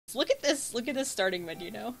Look at this. Look at this starting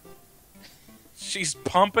menu now. She's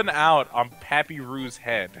pumping out on Pappy Roo's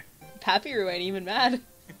head. Pappy Roo ain't even mad.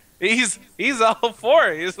 He's all for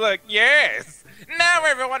it. He's like, yes! Now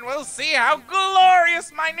everyone will see how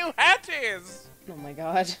glorious my new hat is! Oh my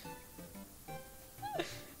god.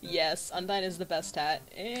 Yes, Undyne is the best hat.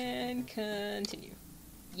 And continue.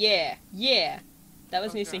 Yeah, yeah! That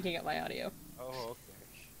was me syncing up my audio. Oh,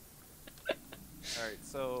 okay. Alright,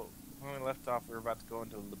 so when we left off, we were about to go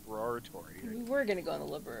into the laboratory. We're gonna go in the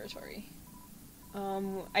laboratory.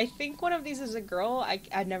 I think one of these is a girl.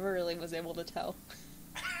 I never really was able to tell.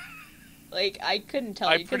 Like, I couldn't tell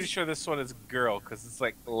you. I'm pretty sure this one is a girl, because it's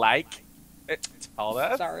like, tell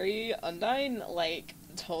us? Sorry, Undyne, like,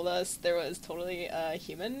 told us there was totally a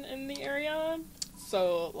human in the area.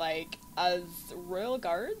 So, like, as royal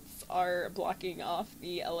guards are blocking off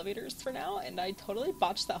the elevators for now, and I totally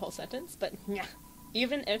botched that whole sentence, but yeah.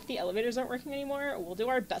 Even if the elevators aren't working anymore, we'll do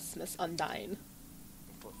our best, Miss Undyne.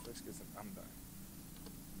 But Frisk isn't Undyne.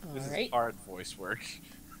 This is hard voice work.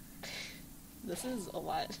 This is a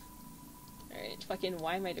lot. Alright, fucking,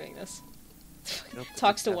 why am I doing this?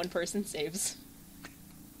 Talks to one person, saves.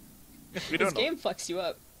 This game fucks you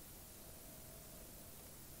up.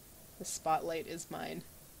 The spotlight is mine.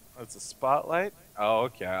 Oh, it's a spotlight? Oh,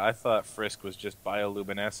 okay. I thought Frisk was just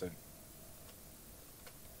bioluminescent.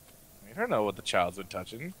 We don't know what the child's been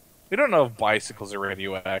touching. We don't know if bicycles are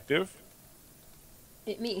radioactive.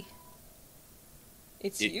 Me.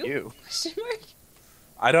 It's you? You. Question mark?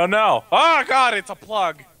 I don't know. Oh god, it's a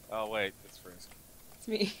plug! Oh wait, it's Frisk. It's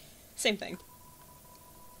me. Same thing.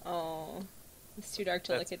 Oh. It's too dark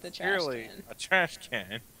to look at the trash can. A trash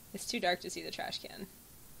can. It's too dark to see the trash can.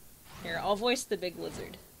 Here, I'll voice the big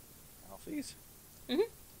lizard. Alphys? Mm-hmm.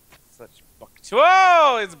 Such bucket.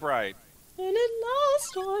 Whoa! It's bright. And at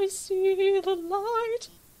last I see the light.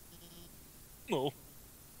 Oh.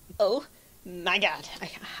 Oh. My god. I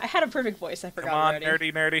had a perfect voice, I forgot Come on,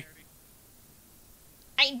 already. nerdy.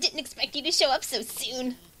 I didn't expect you to show up so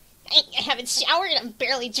soon. I haven't showered and I'm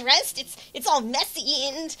barely dressed. It's all messy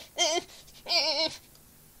and... Did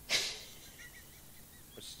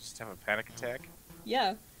she just have a panic attack?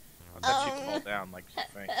 Yeah. I bet she fall down like she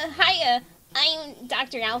thinks. Hiya, I'm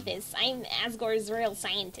Dr. Alphys. I'm Asgore's royal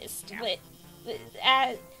scientist, but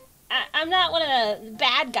I'm not one of the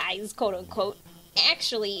bad guys, quote-unquote.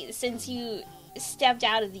 Actually, since you stepped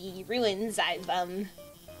out of the ruins, I've,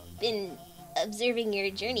 been observing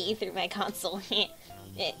your journey through my console.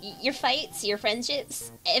 Your fights, your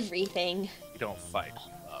friendships, everything. We don't fight,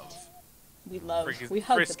 we love. We love. Frisk we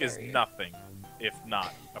hug Frisk the is barrier. nothing if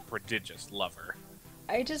not a prodigious lover.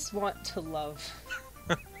 I just want to love.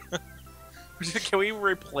 Can we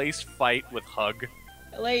replace fight with hug?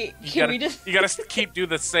 Like, we just... You gotta keep do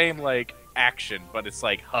the same, like, action, but it's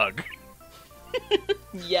like hug.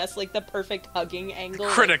 Yes, like the perfect hugging angle.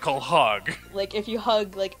 Critical hug. Like, if you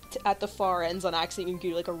hug, like, at the far ends on accident, you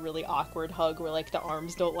can do, like, a really awkward hug where, like, the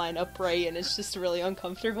arms don't line up right and it's just really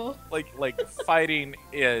uncomfortable. Like fighting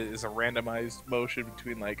is a randomized motion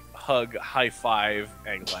between, like, hug, high five,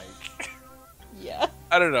 and, like... Yeah.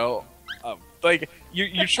 I don't know. Like,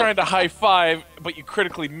 you're trying to high five, but you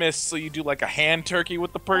critically miss, so you do, like, a hand turkey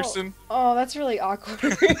with the person. Oh, that's really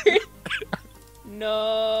awkward.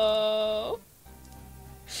 No.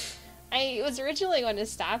 I was originally going to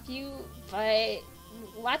stop you, but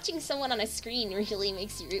watching someone on a screen really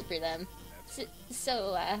makes you root for them.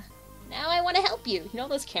 So, now I want to help you. You know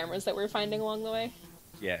those cameras that we're finding along the way?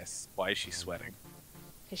 Yes. Why is she sweating?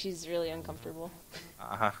 Because she's really uncomfortable.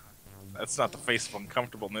 Uh-huh. That's not the face of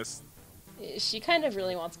uncomfortableness. She kind of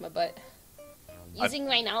really wants my butt. Using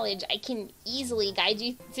my knowledge, I can easily guide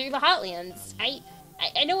you through the Hotlands. I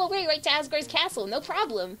know a way right to Asgore's castle, no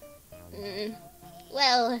problem.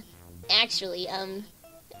 Well, actually,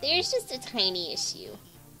 there's just a tiny issue.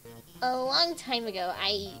 A long time ago,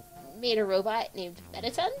 I made a robot named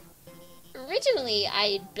Ep.10. Originally,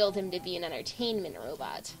 I built him to be an entertainment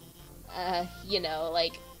robot. You know,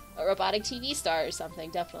 like a robotic TV star or something.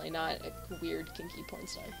 Definitely not a weird, kinky porn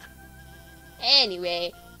star.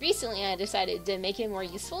 Anyway, recently I decided to make him more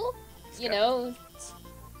useful. You know,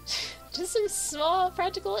 just some small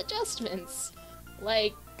practical adjustments.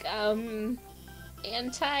 Like, anti-human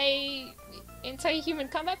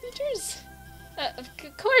combat features? Of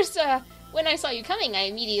course, when I saw you coming, I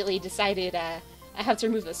immediately decided, I have to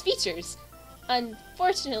remove those features.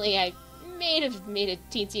 Unfortunately, I may have made a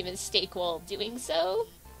teensy mistake while doing so.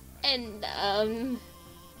 And,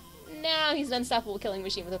 now he's an unstoppable killing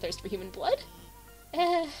machine with a thirst for human blood.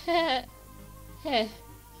 But,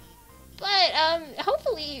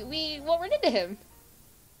 hopefully we won't run into him.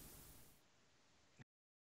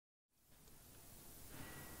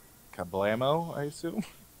 kablamo, I assume.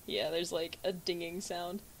 Yeah, there's like a dinging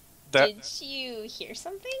sound. Did you hear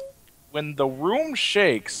something? When the room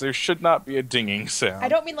shakes, there should not be a dinging sound. I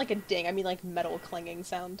don't mean like a ding, I mean like metal clanging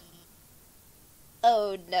sound.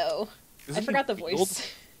 Oh no. Isn't I forgot the it voice weird?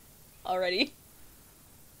 already.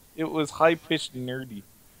 It was high-pitched nerdy.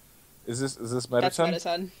 Is this Metaton? That's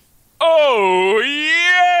Metaton. Oh,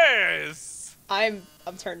 yes! I'm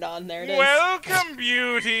turned on, there it is. Welcome,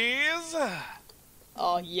 beauties!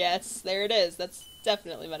 Oh yes, there it is. That's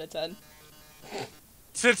definitely Metaton.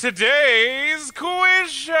 To today's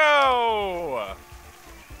quiz show!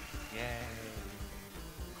 Yay.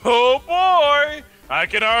 Oh boy! I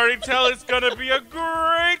can already tell it's gonna be a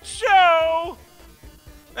great show!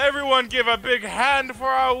 Everyone give a big hand for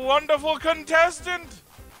our wonderful contestant!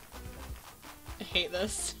 I hate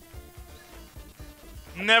this.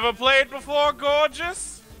 Never played before,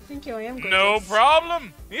 gorgeous? Thank you, I am gorgeous. No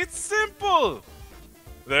problem. It's simple.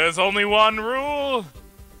 There's only one rule.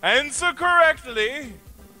 Answer correctly,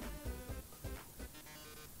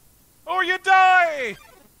 or you die.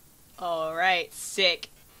 Alright, sick.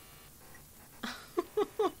 She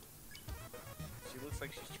looks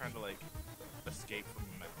like she's trying to, like, escape from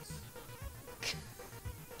a mouse.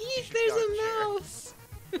 Eek, should there's go a chair. mouse!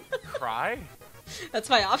 Cry? That's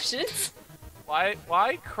my options.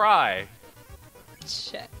 Why cry?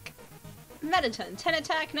 Check. Metaton, 10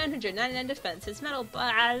 attack, 999 defense. His metal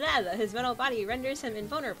body renders him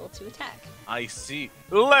invulnerable to attack. I see.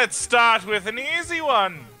 Let's start with an easy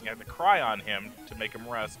one. You have to cry on him to make him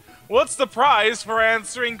rest. What's the prize for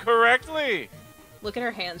answering correctly? Look at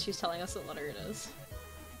her hand, she's telling us what letter it is.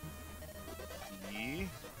 E.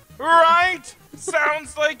 Right!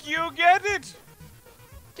 Sounds like you get it!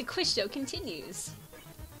 The quiz show continues.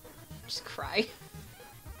 Just cry.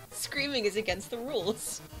 Screaming is against the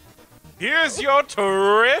rules. Here's your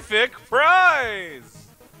terrific prize!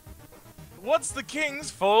 What's the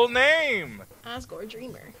king's full name? Osgore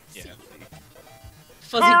Dreamer. Yeah.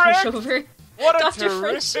 Fuzzy Correct! pushover. What a Dr.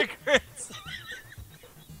 terrific...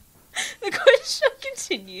 The quiz show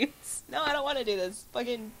continues. No, I don't want to do this.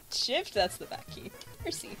 Fucking shift, that's the back key.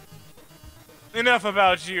 Or C. Enough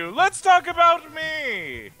about you. Let's talk about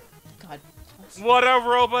me! God bless. What are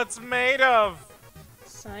robots made of?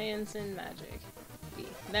 Science and magic. B.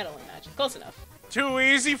 Metal and magic. Close enough. Too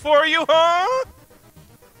easy for you, huh?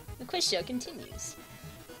 The quiz show continues.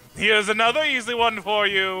 Here's another easy one for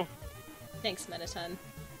you. Thanks, Metaton.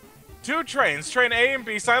 Two trains, train A and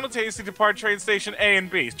B, simultaneously depart train station A and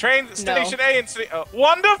B. Train station A and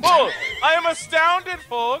wonderful! I am astounded,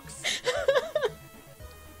 folks!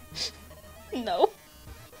 No.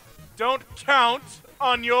 Don't count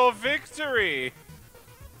on your victory.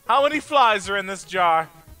 How many flies are in this jar?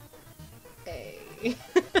 A.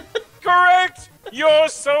 Correct! You're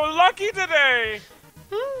so lucky today!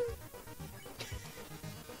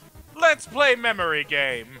 Let's play memory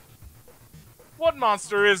game. What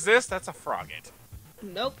monster is this? That's a frogget.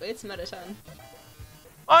 Nope, it's Metaton.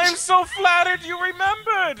 I'm so flattered you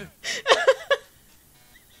remembered!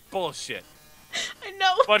 Bullshit. I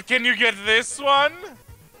know. But can you get this one?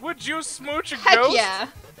 Would you smooch a Heck ghost? yeah.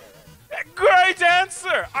 Great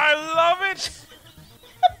answer! I love it!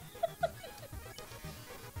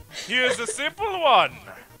 Here's a simple one.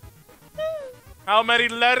 How many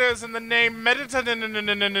letters in the name Metaton?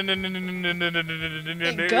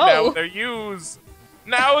 Now they're used.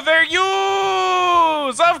 Now they're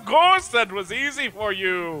used! Of course that was easy for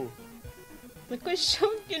you. The quiz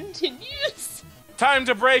show continues. Time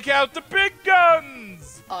to break out the big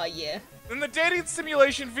guns! Aw, yeah. In the dating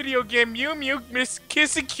simulation video game Mew Mew Miss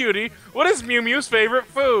Kissy Cutie, what is Mew Mew's favorite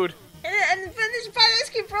food? And then there's a pot of ice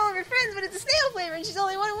cream for all of her friends, but it's a snail flavor, and she's the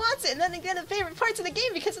only one who wants it. And then again, the favorite parts of the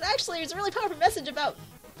game because it actually is a really powerful message about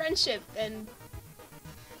friendship and.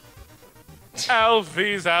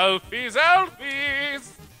 Alphys, Alphys,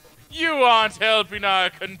 Alphys! You aren't helping our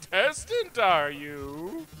contestant, are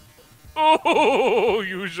you? Oh,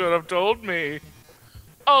 you should have told me.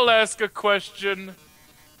 I'll ask a question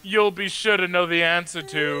you'll be sure to know the answer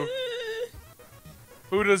to.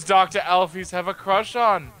 Who does Dr. Alphys have a crush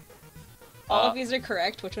on? All of these are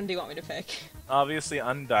correct. Which one do you want me to pick? Obviously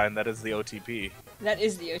Undyne, that is the OTP. That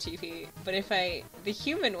is the OTP. But if I... The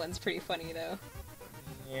human one's pretty funny, though.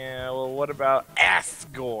 Yeah, well, what about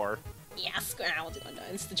Asgore? Yes, I will do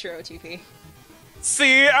Undyne. It's the true OTP.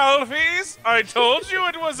 See, Alphys? I told you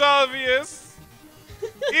it was obvious.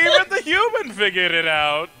 Even the human figured it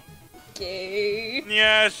out. Gay.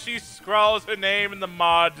 Yeah, she scrawls her name in the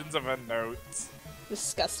margins of her notes.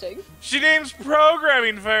 Disgusting. She names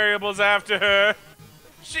programming variables after her.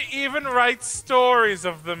 She even writes stories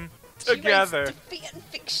of them together. She writes fan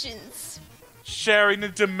fictions. Sharing a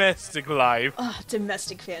domestic life. Oh,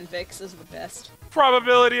 domestic fanfics is the best.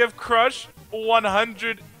 Probability of crush,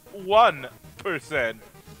 101%.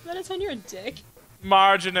 Metatone, you're a dick.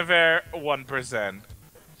 Margin of error, 1%.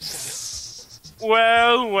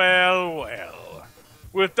 Well, well, well.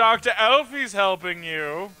 With Dr. Alphys helping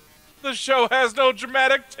you, the show has no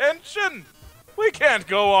dramatic tension. We can't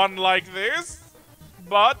go on like this.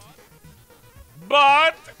 But,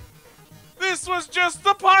 this was just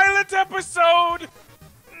the pilot episode.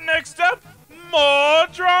 Next up, more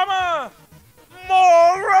drama,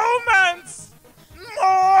 more romance,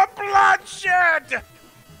 more bloodshed.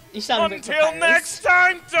 You sound Until next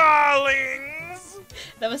time, darlings.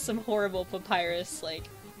 That was some horrible papyrus, like,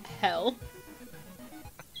 hell.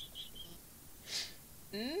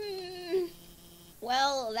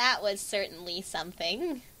 Well, that was certainly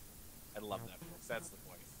something. I love that voice. That's the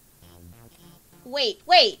voice.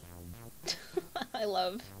 Wait. I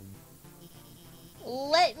love.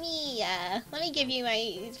 Let me give you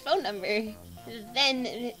my phone number.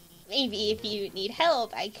 Then, maybe if you need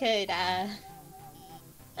help, I could,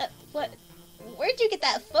 what? Where'd you get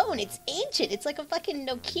that phone? It's ancient. It's like a fucking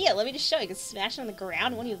Nokia. Let me just show you. I can smash it on the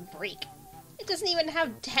ground. It won't even break. It doesn't even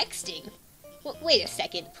have texting. Wait a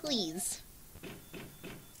second, please.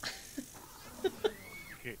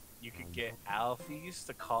 You could get Alphys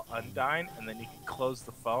to call Undyne, and then you can close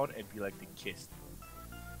the phone and be like the kiss.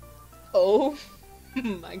 Oh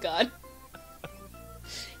my god.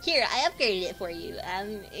 Here, I upgraded it for you.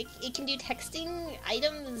 It can do texting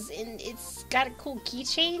items, and it's got a cool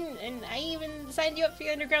keychain, and I even signed you up for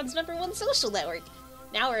your Underground's #1 social network.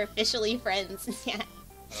 Now we're officially friends. Yeah.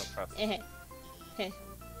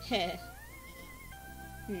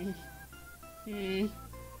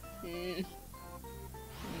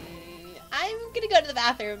 I'm gonna go to the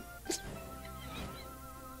bathroom.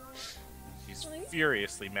 She's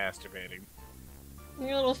furiously masturbating.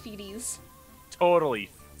 Your little feeties. Totally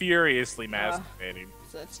furiously masturbating.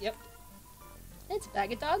 So that's, yep. It's a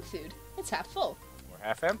bag of dog food. It's half full. Or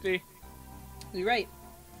half empty. You're right.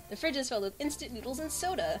 The fridge is filled with instant noodles and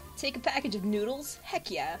soda. Take a package of noodles? Heck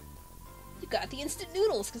yeah. You got the instant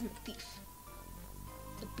noodles, because I'm a thief.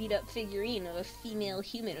 It's a beat-up figurine of a female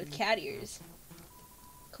human with cat ears.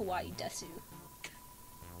 Kawaii desu.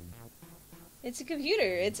 It's a computer.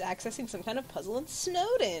 It's accessing some kind of puzzle in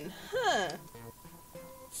Snowden. Huh.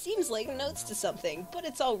 Seems like notes to something, but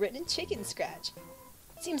it's all written in chicken scratch.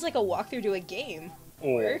 Seems like a walkthrough to a game.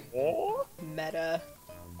 Or meta.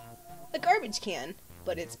 A garbage can,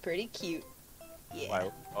 but it's pretty cute. Yeah.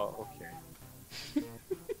 Wow. Oh, okay.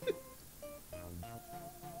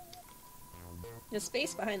 The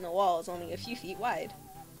space behind the wall is only a few feet wide,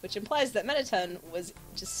 which implies that Metatone was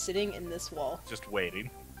just sitting in this wall. Just waiting.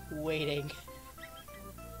 Waiting.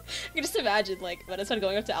 I can just imagine, like, Metatone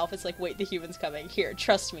going up to Alphys, like, wait, the human's coming. Here,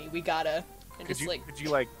 trust me, we gotta. And Could just, you,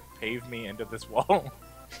 like, pave me into this wall?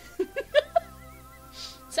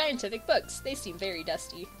 Scientific books. They seem very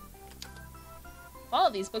dusty. All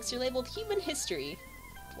of these books are labeled Human History.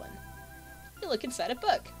 One. You look inside a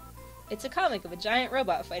book. It's a comic of a giant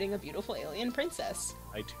robot fighting a beautiful alien princess.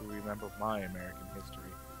 I too remember my American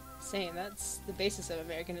history. Same, that's the basis of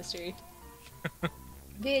American history.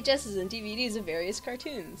 VHSs and DVDs of various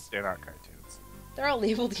cartoons. They're not cartoons. They're all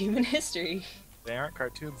labeled Human History. They aren't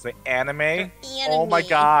cartoons. They anime? Anime. Oh my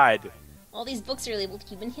god. All these books are labeled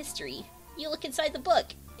Human History. You look inside the book.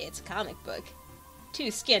 It's a comic book.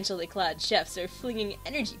 Two scantily clad chefs are flinging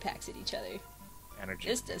energy packs at each other. Energy.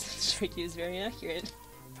 This doesn't strike you as very accurate.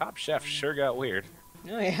 Top Chef sure got weird.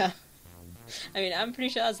 Oh yeah. I mean, I'm pretty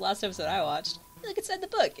sure that's the last episode I watched. Look inside the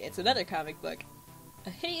book. It's another comic book. A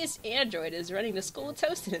hideous android is running to school with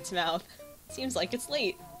toast in its mouth. Seems like it's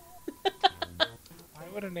late. Why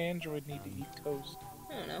would an android need to eat toast?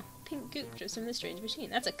 I don't know. Pink goop drips from the strange machine.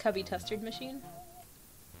 That's a cubby custard machine.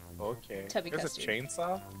 Okay. Tubby There's custard. a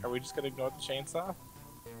chainsaw? Are we just gonna ignore the chainsaw?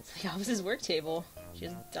 The office's work table. She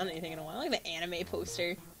hasn't done anything in a while. Look at the anime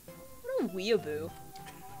poster. What a weeaboo.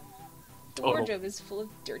 The Total. wardrobe is full of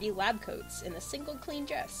dirty lab coats and a single clean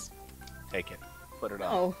dress. Take it. Put it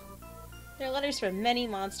on. Oh. There are letters from many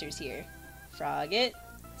monsters here. Frogget,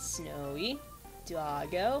 Snowy,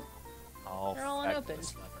 Doggo. They're all unopened.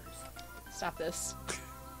 feckless lovers. Stop this.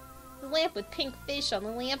 The lamp with pink fish on the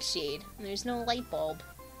lampshade, and there's no light bulb.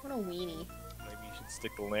 What a weenie. Maybe you should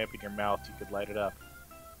stick the lamp in your mouth. You could light it up.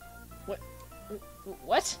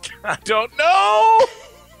 What? I don't know!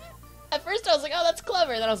 At first I was like, oh, that's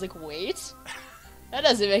clever. Then I was like, wait. That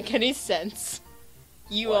doesn't make any sense.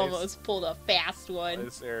 You Why is- almost pulled a fast Why one.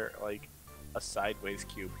 is there, like, a sideways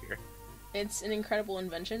cube here? It's an incredible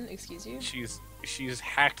invention, excuse you. She's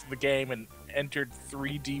hacked the game and entered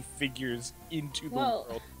 3D figures into the Well,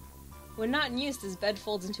 world. when not in use, this bed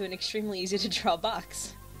folds into an extremely easy to draw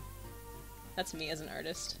box. That's me as an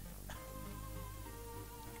artist.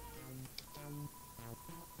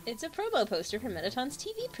 It's a promo poster for Mettaton's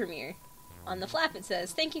TV premiere. On the flap it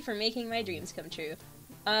says, "Thank you for making my dreams come true."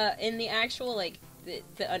 In the actual, like, the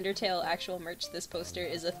Undertale actual merch, this poster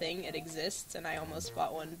is a thing, it exists, and I almost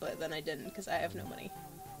bought one, but then I didn't, because I have no money.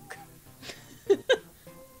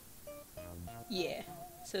 Yeah.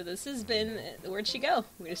 So this has been, where'd she go?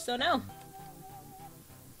 We just don't know.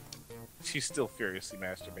 She's still furiously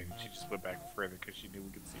masturbating. She just went back further because she knew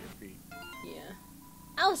we could see her feet. Yeah.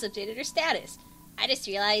 Alice updated her status. I just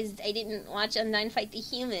realized I didn't watch Undyne fight the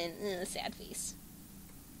human. Sad face.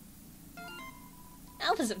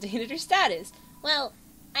 Alphys updated her status. Well,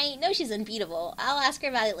 I know she's unbeatable. I'll ask her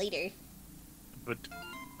about it later. But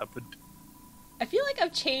I feel like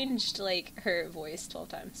I've changed, like, her voice 12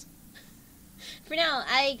 times. For now,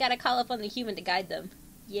 I gotta call up on the human to guide them.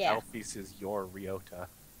 Yeah. Alphys is your Ryota.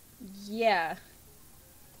 Yeah.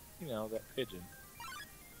 You know, that pigeon.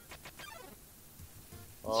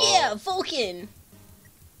 Yeah, Vulcan!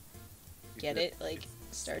 Get it? Like,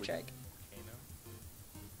 Star Sleep Trek.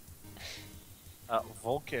 volcano.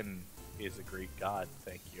 Vulcan is a Greek god,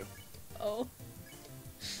 thank you. Oh.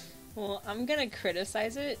 Well, I'm gonna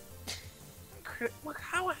criticize it. Look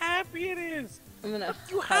how happy it is! I'm gonna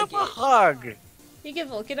You hug have a it. hug! You give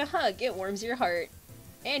Vulcan a hug, it warms your heart.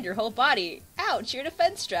 And your whole body. Ouch, your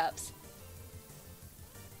defense straps.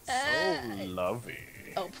 So lovely.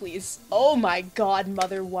 Oh, please. Oh my god,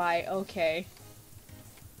 mother, why? Okay.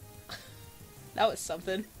 That was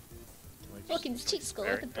something. Vulcan's cheeks glow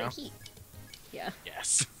with the bright heat. Yeah.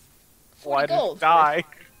 Yes. 40 Why did gold it die?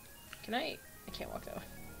 Can I can't walk that way.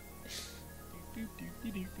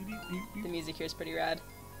 The music here is pretty rad.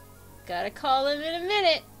 Gotta call him in a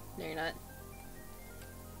minute. No, you're not.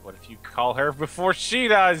 What if you call her before she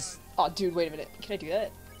does? Oh, dude, wait a minute. Can I do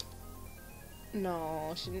that?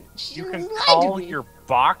 No, she You can lied to call me. your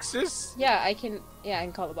boxes? Yeah, I can. Yeah, I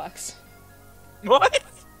can call the box. What?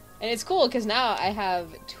 And it's cool because now I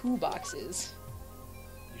have 2 boxes.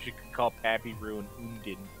 You should call Pappy Ruin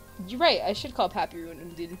Undin. You're right. I should call Pappy Ruin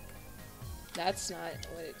Undin. That's not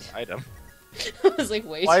what it. Item. I was like,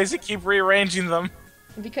 wait. Why does it keep rearranging them?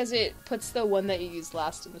 Because it puts the one that you used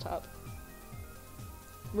last in the top.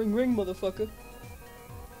 Ring ring, motherfucker.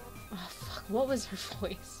 Oh, fuck. What was her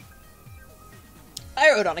voice?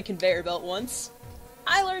 I rode on a conveyor belt once.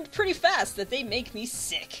 I learned pretty fast that they make me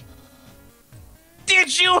sick.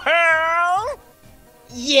 Did you hurl?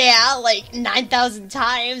 Yeah, like 9,000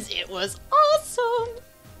 times. It was awesome.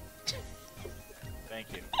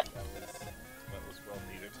 Thank you. That was well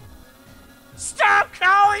needed. Stop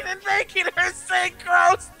calling and making her say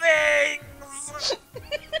gross things!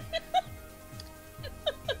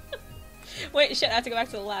 Wait, shit, I have to go back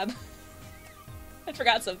to the lab. I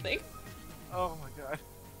forgot something. Oh my god.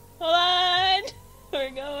 Hold on! We're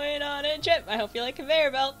going on a trip. I hope you like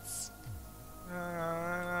conveyor belts.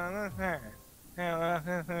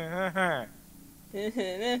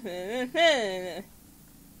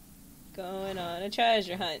 Going on a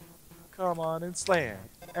treasure hunt. Come on and slam.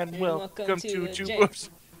 And welcome to the Whoops.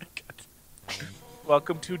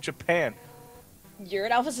 Welcome to Japan. You're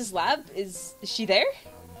at Alphys' lab? Is she there?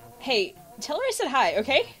 Hey, tell her I said hi,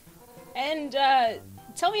 okay? And,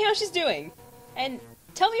 tell me how she's doing. And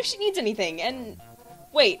tell me if she needs anything. And,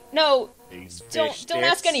 wait, no, These don't fish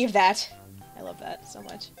ask sticks. any of that. I love that so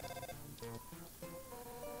much.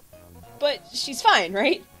 But she's fine,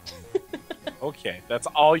 right? Okay, that's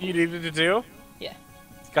all you needed to do? Yeah.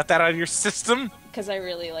 Got that out of your system? Because I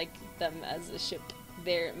really like them as a ship.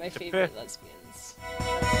 They're my favorite lesbians.